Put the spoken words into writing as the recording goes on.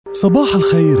صباح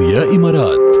الخير يا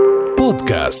إمارات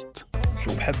بودكاست.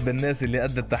 شو بحب الناس اللي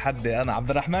قد التحدي. أنا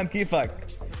عبدالرحمن، كيفك؟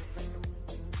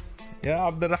 يا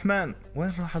عبدالرحمن،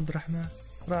 وين راح عبدالرحمن؟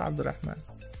 راح عبدالرحمن،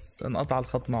 انقطع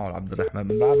الخط معه عبدالرحمن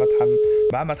من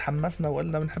بعد ما تحمسنا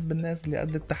وقلنا بنحب الناس اللي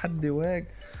قد التحدي وهيك،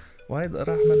 وهيدا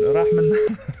راح من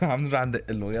عم نرجع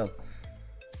ندق له. يلا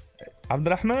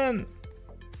عبدالرحمن.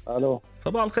 الو،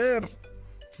 صباح الخير.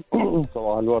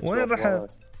 صباح الورد. وين رحت؟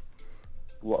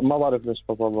 ما بعرف ليش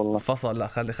فصل والله. فصل؟ لا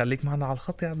خليك معنا على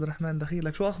الخط يا عبدالرحمن،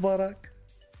 دخيلك. شو اخبارك؟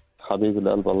 حبيبي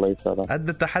القلب الله يسعدك. قد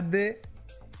التحدي؟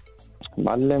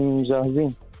 معلم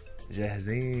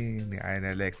جاهزين يا عيني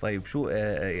عليك. طيب شو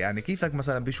يعني كيفك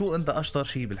مثلا؟ بشو انت اشطر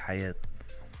شيء بالحياة؟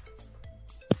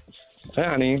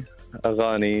 يعني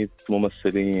اغاني،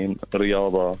 ممثلين،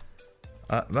 رياضة.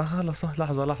 ما خلص،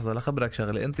 لحظة لخبرك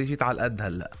شغلة. انت جيت على القد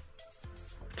هلأ.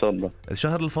 تفضل.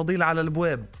 الشهر الفضيل على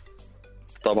الابواب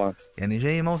طبعا. يعني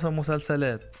جاي موسم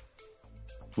مسلسلات.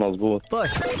 مزبوط. طيب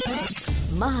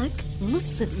معك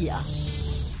نص دقيقة.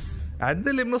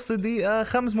 عدلي بنص دقيقة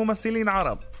 5 ممثلين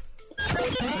عرب.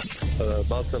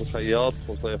 باسل الخياط،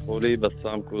 وصيفولي،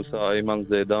 بسام كوسا، ايمن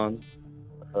زيدان،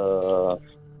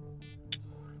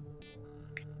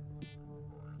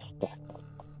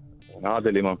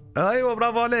 عادل امام. ايوه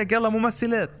برافو عليك. يلا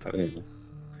ممثلات.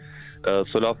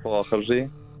 سلافة خرجي،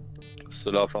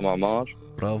 سلافة معمار.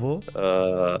 برافو.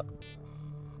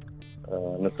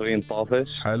 نسرين طافش.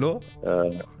 حلو.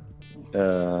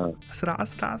 اسرع.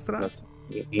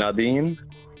 نادين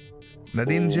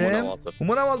جيم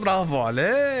ومنى واصف. برافو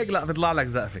عليك. لا بيطلع لك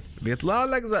زقفة.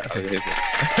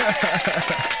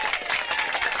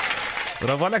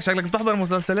 برافو عليك. شكلك بتحضر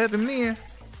مسلسلات منيح.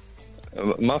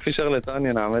 ما في شغلة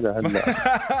تانية نعملها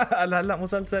هلا. هلا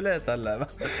مسلسلات هلا.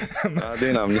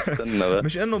 قاعدين عم نستنى.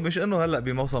 مش انه هلا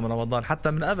بموسم رمضان،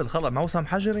 حتى من قبل خلص موسم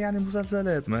حجر، يعني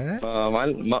مسلسلات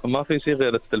ما في شيء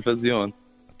غير التلفزيون.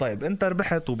 طيب انت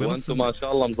ربحت وانتم ما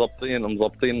شاء الله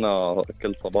مزبطيننا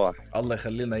كل صباح. الله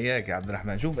يخلينا اياك يا عبد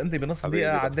الرحمن. شوف انت بنص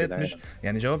دقيقة عديت، مش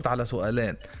يعني جاوبت على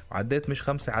سؤالين وعديت مش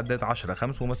 5، عديت 10.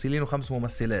 5 ممثلين و5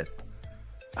 ممثلات.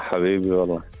 حبيبي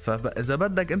والله. فاذا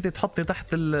بدك انت تحطي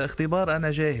تحت الاختبار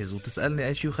انا جاهز، وتسألني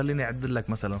اي شيء وخليني اعدل لك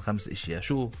مثلا 5 اشياء.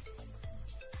 شو؟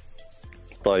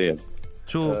 طيب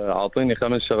شو؟ اعطيني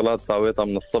 5 شغلات سويتها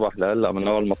من الصبح لهلا، من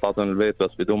اول ما طلعت من البيت، بس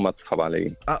بدون ما تسحب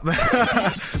علي.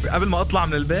 قبل ما اطلع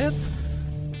من البيت؟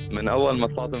 من اول ما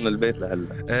طلعت من البيت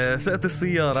لهلا. سقت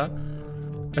السيارة.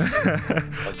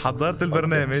 حضرت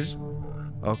البرنامج.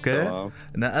 اوكي.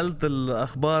 نقلت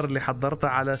الاخبار اللي حضرتها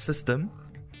على سيستم.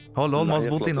 هول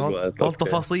مزبوطين. هول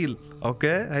تفاصيل.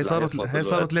 اوكي. هي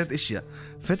صاروا 3 اشياء.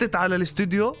 فتت على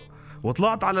الاستوديو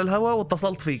وطلعت على الهواء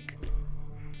واتصلت فيك.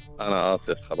 انا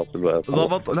اسف، خلص الوقت.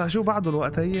 زبط. لا شو بعده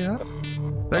الوقت؟ هي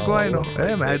لك وينه؟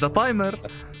 ايه ما هيدا تايمر.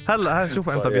 هلا شوف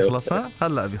امتى بيخلص.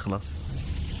 هلا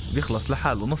بيخلص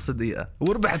لحاله نص دقيقة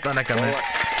وربحت انا كمان.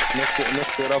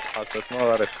 نفسي ربحك، بس ما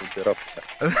بعرف بدي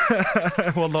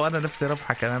ربحك. والله انا نفسي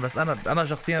ربحك كمان، بس انا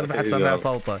شخصيا ربحت سمع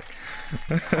صوتك.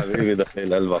 حبيبي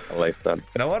دخيل قلبك، الله يسعدك.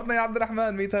 نورنا يا عبد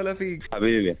الرحمن. 100 هلا فيك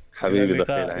حبيبي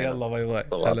دخيل. يلا باي باي.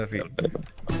 هلا فيك.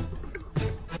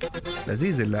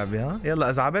 لذيذ اللعبة. يلا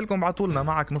اذا عبالكم ابعتوا لنا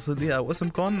معك نص دقيقة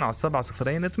واسمكم على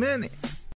 708.